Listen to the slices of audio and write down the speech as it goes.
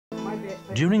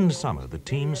During the summer, the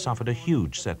team suffered a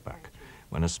huge setback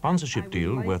when a sponsorship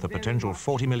deal worth a potential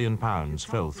 £40 million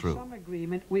fell through. Some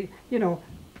agreement,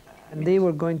 and they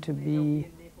were going to be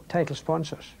title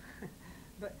sponsors.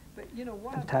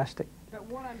 Fantastic.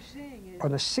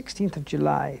 On the 16th of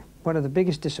July, one of the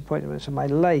biggest disappointments of my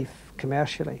life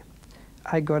commercially,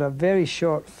 I got a very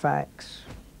short fax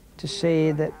to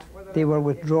say that they were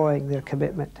withdrawing their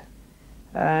commitment.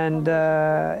 And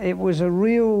it was a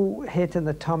real hit in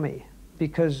the tummy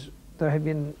because there had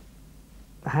been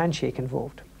a handshake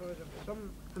involved.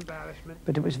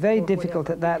 But it was very difficult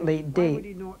at that late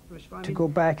date to go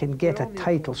back and get a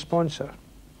title sponsor.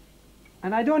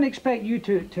 And I don't expect you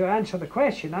to answer the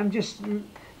question. I'm just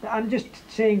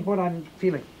saying what I'm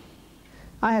feeling.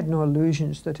 I had no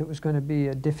illusions that it was going to be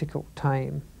a difficult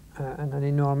time and an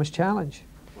enormous challenge.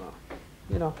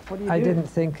 Well, what do you do? I didn't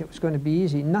think it was going to be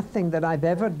easy. Nothing that I've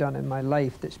ever done in my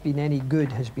life that's been any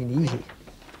good has been easy.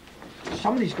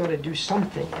 Somebody's got to do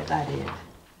something at that end.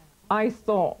 I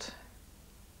thought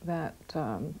that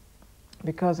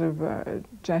because of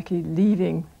Jackie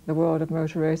leaving the world of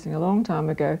motor racing a long time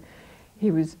ago,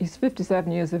 he's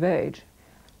 57 years of age,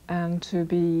 and to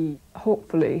be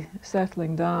hopefully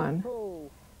settling down,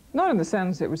 not in the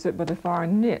sense it would sit by the fire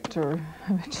and knit or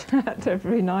have a chat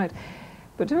every night,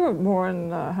 but to go more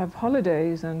and have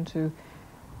holidays and to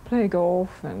play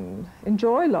golf and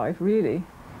enjoy life, really.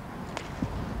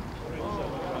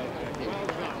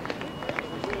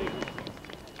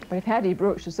 But if had he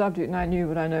broached the subject and I knew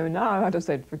what I know now, I'd have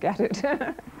said, forget it.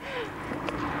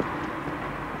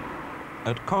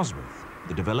 At Cosworth,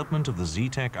 the development of the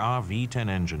Zetec RV10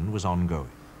 engine was ongoing.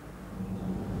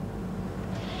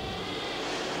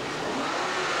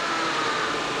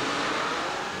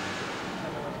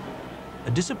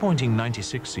 A disappointing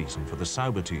 '96 season for the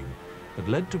Sauber team had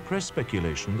led to press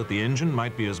speculation that the engine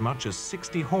might be as much as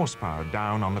 60 horsepower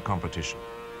down on the competition.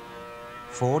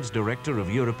 Ford's director of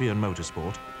European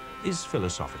motorsport is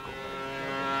philosophical.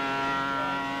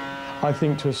 I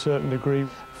think to a certain degree,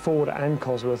 Ford and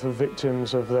Cosworth are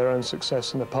victims of their own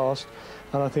success in the past,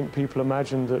 and I think people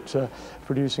imagined that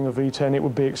producing a V10 it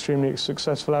would be extremely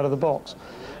successful out of the box.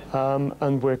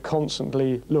 And we're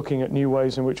constantly looking at new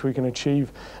ways in which we can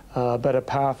achieve better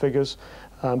power figures,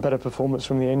 better performance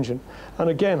from the engine.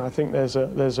 And again, I think there's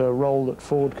a role that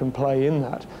Ford can play in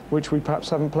that, which we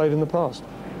perhaps haven't played in the past.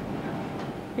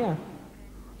 Yeah.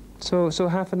 So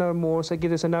half an hour more, so that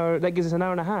gives us an hour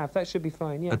and a half. That should be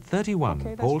fine, yeah. At 31,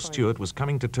 okay, Paul fine. Stewart was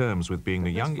coming to terms with being the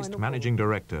youngest managing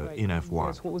director in F1.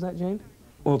 Yes, what was that, James?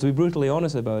 Well, to be brutally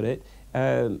honest about it,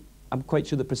 I'm quite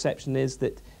sure the perception is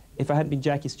that if I hadn't been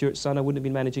Jackie Stewart's son, I wouldn't have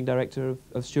been managing director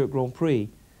of Stewart Grand Prix.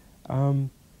 And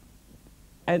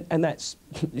that's,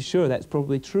 sure, that's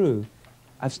probably true.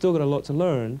 I've still got a lot to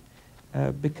learn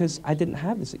because I didn't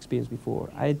have this experience before.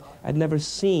 I'd never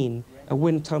seen a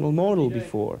wind tunnel model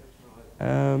before.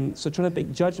 So trying to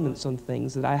make judgments on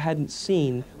things that I hadn't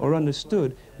seen or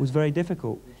understood was very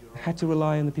difficult. I had to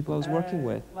rely on the people I was working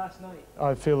with.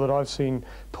 I feel that I've seen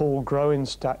Paul grow in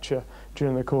stature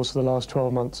during the course of the last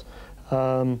 12 months.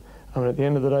 I mean, at the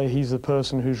end of the day, he's the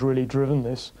person who's really driven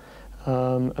this.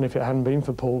 And if it hadn't been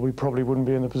for Paul, we probably wouldn't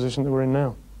be in the position that we're in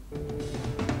now.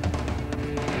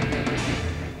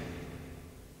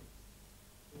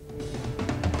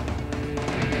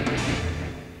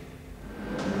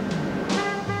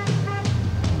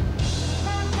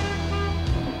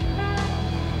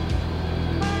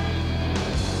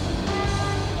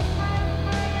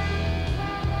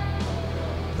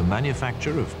 The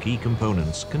manufacture of key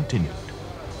components continued.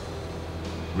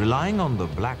 Relying on the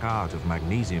black art of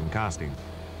magnesium casting,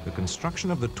 the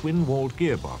construction of the twin-walled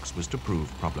gearbox was to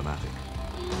prove problematic.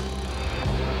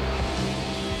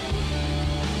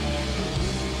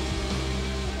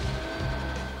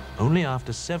 Only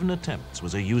after 7 attempts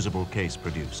was a usable case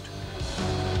produced.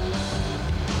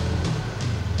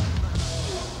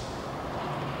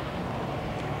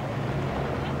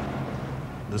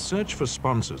 The search for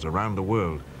sponsors around the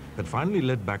world had finally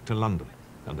led back to London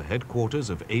and the headquarters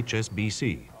of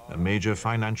HSBC, a major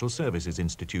financial services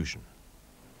institution.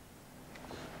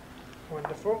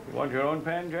 Wonderful. You want your own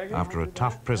pen, Jackie? After a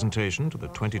tough presentation to the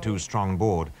 22-strong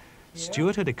board,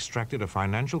 Stewart had extracted a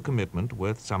financial commitment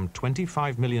worth some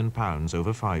 £25 million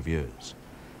over 5 years.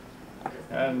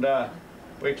 And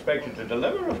we expect you to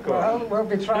deliver, of course. Well, we'll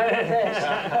be trying our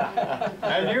best.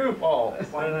 And you, Paul.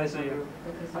 Why don't I say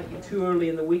you're too early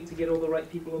in the week to get all the right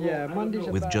people along? Yeah, Monday's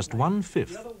With just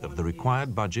 1/5 of the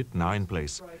required budget now in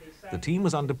place, the team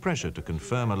was under pressure to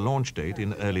confirm a launch date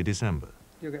in early December.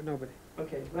 You'll get nobody.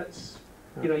 Okay, let's,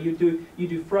 you know, you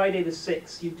do Friday the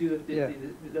 6th, you do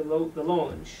the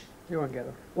launch. You won't get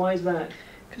them. Why is that?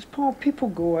 Because, Paul, people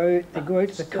go out, they go out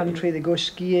to the country, they go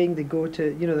skiing, they go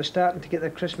to, you know, they're starting to get their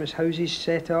Christmas houses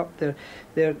set up, they're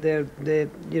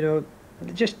you know,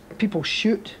 just people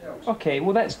shoot. Okay,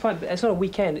 well that's fine, but it's not a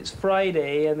weekend, it's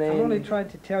Friday and then... I'm only trying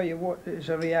to tell you what is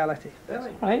a reality.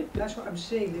 Right? That's what I'm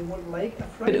saying, they won't like a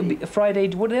But Friday. it'll be a Friday,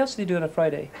 what else do they do on a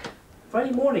Friday?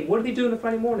 Friday morning, what do they do on a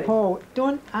Friday morning? Paul,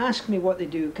 don't ask me what they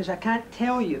do, because I can't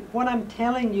tell you. What I'm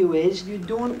telling you is you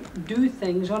don't do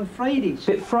things on Fridays.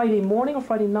 But Friday morning or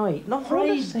Friday night? Not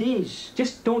Fridays.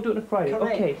 Just don't do it on a Friday,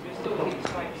 Correct. okay.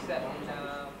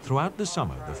 Throughout the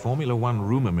summer, the Formula One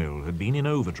rumour mill had been in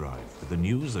overdrive with the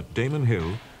news that Damon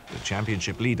Hill, the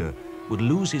championship leader, would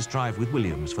lose his drive with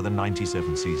Williams for the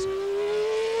 '97 season.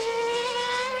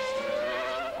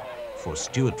 For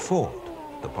Stuart Ford,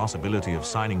 the possibility of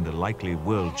signing the likely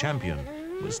world champion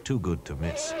was too good to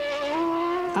miss.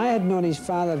 I had known his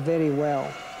father very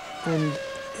well, and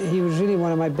he was really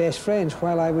one of my best friends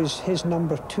while I was his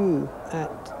number 2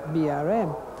 at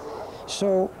BRM.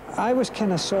 So I was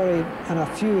kind of sorry in a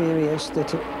few areas that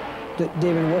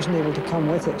Damon wasn't able to come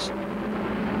with us.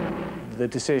 The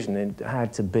decision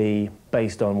had to be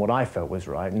based on what I felt was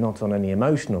right, not on any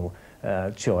emotional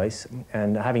choice.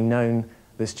 And having known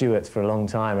the Stewarts for a long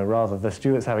time, and rather the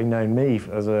Stewarts having known me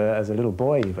as a little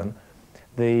boy even,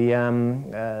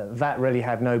 that really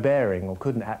had no bearing, or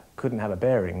couldn't have a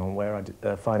bearing on where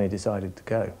I finally decided to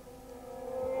go.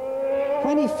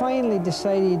 When he finally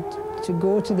decided to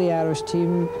go to the Arrows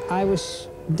team, I was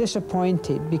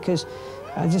disappointed because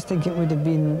I just think it would have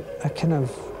been a kind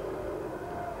of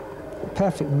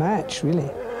perfect match, really.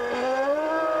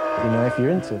 You know, if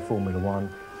you're into Formula One,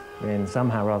 then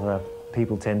somehow or other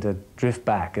people tend to drift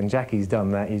back, and Jackie's done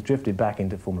that. He's drifted back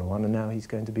into Formula One, and now he's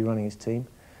going to be running his team.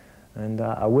 And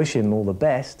I wish him all the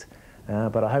best,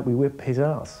 but I hope we whip his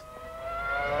ass.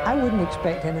 I wouldn't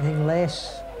expect anything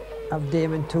less of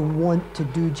Damon to want to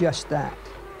do just that.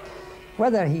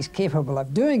 Whether he's capable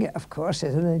of doing it, of course,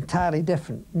 is an entirely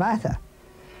different matter.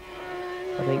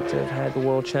 I think to have had the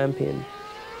world champion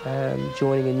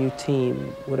joining a new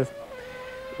team would have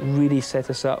really set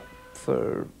us up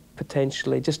for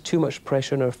potentially just too much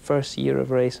pressure in our first year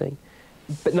of racing.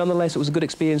 But nonetheless, it was a good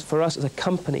experience for us as a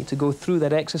company to go through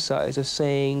that exercise of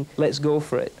saying, let's go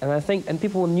for it. And I think, and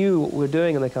people knew what we were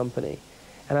doing in the company.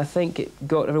 And I think it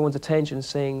got everyone's attention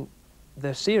saying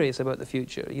they're serious about the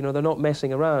future. You know, they're not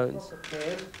messing around.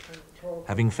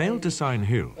 Having failed to sign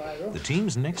Hill, the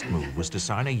team's next move was to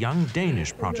sign a young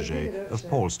Danish protege of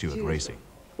Paul Stewart Racing.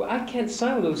 Well, I can't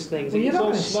sign those things. Well, you're not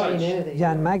going to sign anything.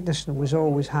 Jan Magnussen was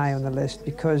always high on the list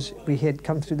because we had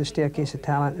come through the staircase of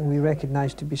talent and we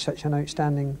recognised to be such an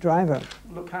outstanding driver.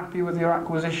 Look happy with your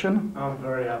acquisition? I'm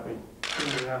very happy.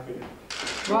 Really happy.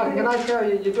 Martin, can I tell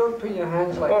you, you don't put your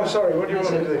hands like that. Oh, sorry, what do you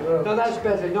want me to do? No, that's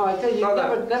better. No, I tell you,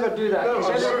 never do that. No,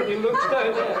 I'm sorry. You look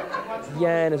down there.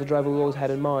 Jan, as a driver we always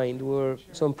had in mind, we were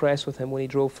so impressed with him when he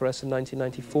drove for us in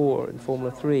 1994 in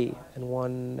Formula 3 and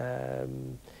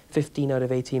won 15 out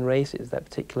of 18 races that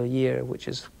particular year, which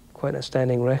is quite an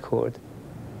outstanding record.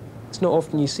 It's not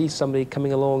often you see somebody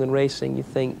coming along and racing, you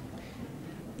think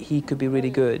he could be really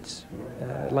good,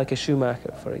 like a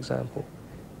Schumacher, for example.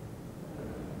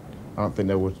 I don't think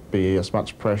there would be as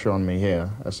much pressure on me here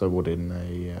as there would in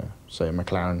a, say, a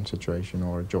McLaren situation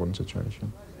or a Jordan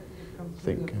situation. I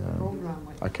think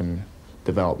I can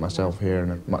develop myself here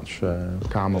in a much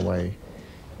calmer way.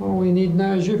 All we need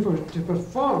now is you to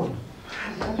perform.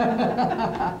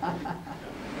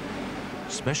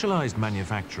 Specialised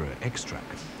manufacturer Xtrac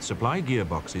supplied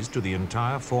gearboxes to the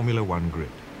entire Formula One grid,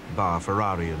 bar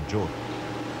Ferrari and Jordan.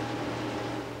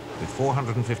 With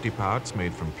 450 parts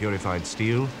made from purified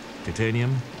steel,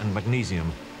 titanium and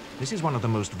magnesium, this is one of the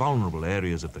most vulnerable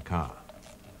areas of the car.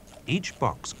 Each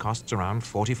box costs around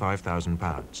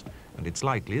 £45,000, and it's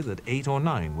likely that 8 or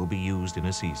 9 will be used in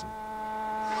a season.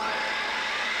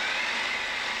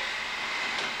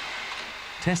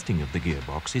 Testing of the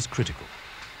gearbox is critical.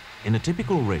 In a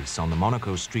typical race on the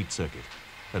Monaco street circuit,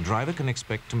 a driver can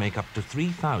expect to make up to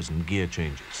 3,000 gear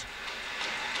changes.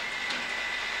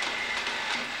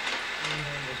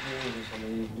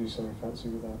 Do something fancy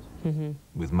with that.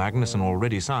 With Magnussen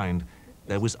already signed,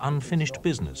 there was unfinished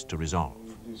business to resolve.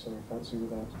 Do something fancy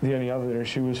with that. The only other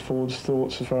issue was Ford's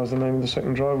thoughts as far as the name of the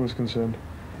second driver was concerned.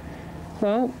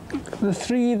 Well, the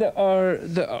three that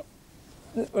are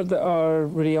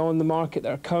really on the market,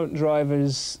 that are current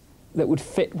drivers that would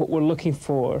fit what we're looking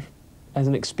for as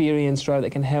an experienced driver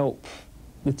that can help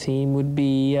the team would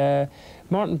be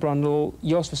Martin Brundle,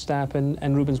 Jos Verstappen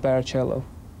and Rubens Barrichello.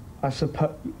 I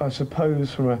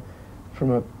suppose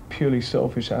from a purely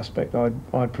selfish aspect,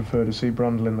 I'd prefer to see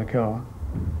Brundle in the car.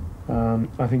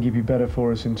 I think he'd be better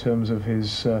for us in terms of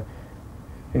his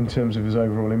in terms of his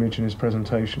overall image and his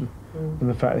presentation, and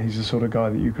the fact that he's the sort of guy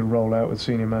that you could roll out with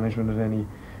senior management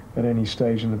at any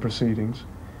stage in the proceedings,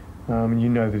 and you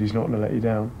know that he's not going to let you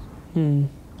down.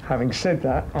 Having said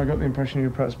that, I got the impression he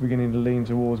was perhaps beginning to lean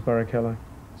towards Barrichello.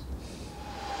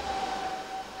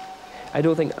 I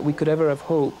don't think we could ever have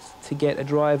hoped to get a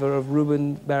driver of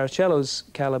Ruben Barrichello's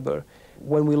calibre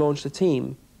when we launched the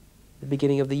team at the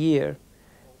beginning of the year.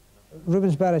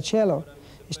 Rubens Barrichello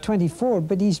is 24,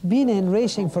 but he's been in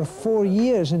racing for 4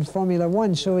 years in Formula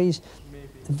One, so he's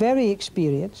very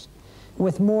experienced,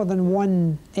 with more than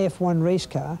one F1 race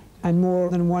car and more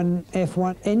than one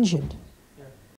F1 engine.